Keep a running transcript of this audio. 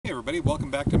everybody. Welcome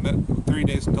back to 30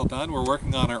 Days Until Done. We're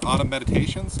working on our autumn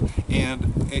meditations,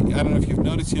 and I don't know if you've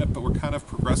noticed yet, but we're kind of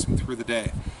progressing through the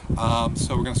day.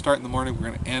 So we're going to start in the morning, we're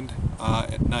going to end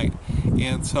at night.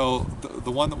 And so the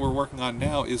one that we're working on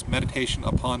now is meditation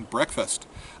upon breakfast.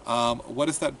 What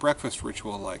is that breakfast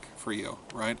ritual like for you,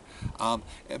 right? And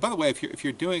by the way, if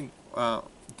you're doing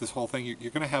this whole thing,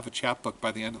 you're going to have a chapbook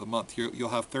by the end of the month. You'll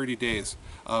have 30 days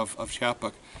of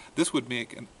chapbook. This would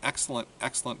make an excellent,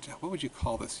 what would you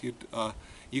call this?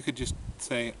 You could just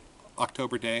say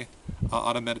October day,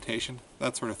 autumn meditation,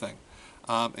 that sort of thing.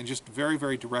 And just very,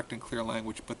 very direct and clear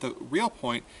language. But the real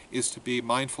point is to be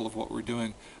mindful of what we're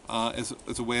doing as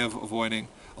a way of avoiding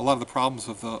a lot of the problems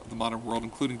of the modern world,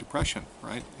 including depression,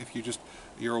 right? If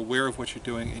you're aware of what you're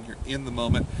doing and you're in the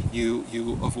moment, you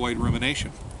avoid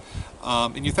rumination.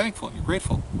 And you're thankful and you're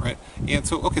grateful, right? And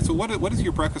so, okay, so what is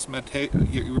your breakfast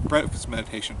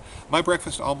meditation? My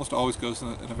breakfast almost always goes in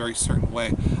a very certain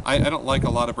way. I don't like a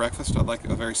lot of breakfast. I like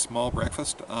a very small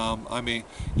breakfast. I'm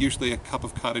usually a cup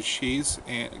of cottage cheese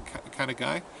kind of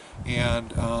guy,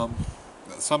 and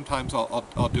sometimes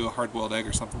I'll do a hard-boiled egg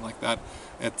or something like that.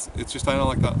 It's just I don't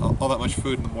like all that much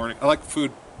food in the morning. I like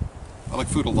food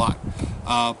a lot,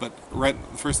 but right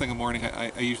the first thing in the morning,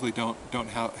 I usually don't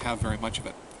have very much of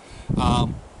it.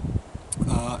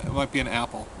 It might be an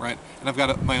apple, right? And I've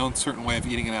got my own certain way of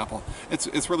eating an apple.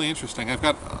 It's really interesting. I've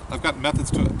got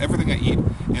methods to everything I eat,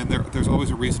 and there's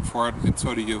always a reason for it, and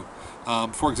so do you.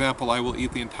 For example, I will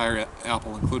eat the entire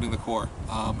apple, including the core,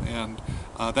 and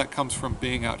that comes from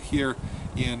being out here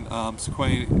in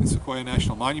Sequoia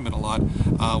National Monument a lot,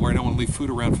 where I don't want to leave food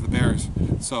around for the bears.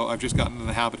 So I've just gotten into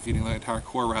the habit of eating the entire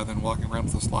core rather than walking around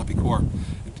with a sloppy core.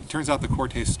 It turns out the core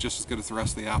tastes just as good as the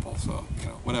rest of the apple, so,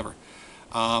 whatever.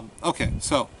 Okay,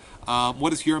 so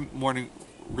what is your morning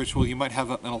ritual? You might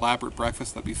have an elaborate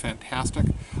breakfast. That'd be fantastic.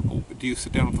 Do you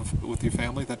sit down with your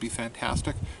family? That'd be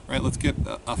fantastic. Right, let's get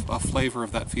a flavor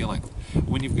of that feeling.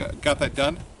 When you've got that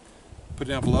done, put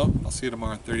it down below. I'll see you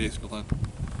tomorrow in 30 Days Until Done.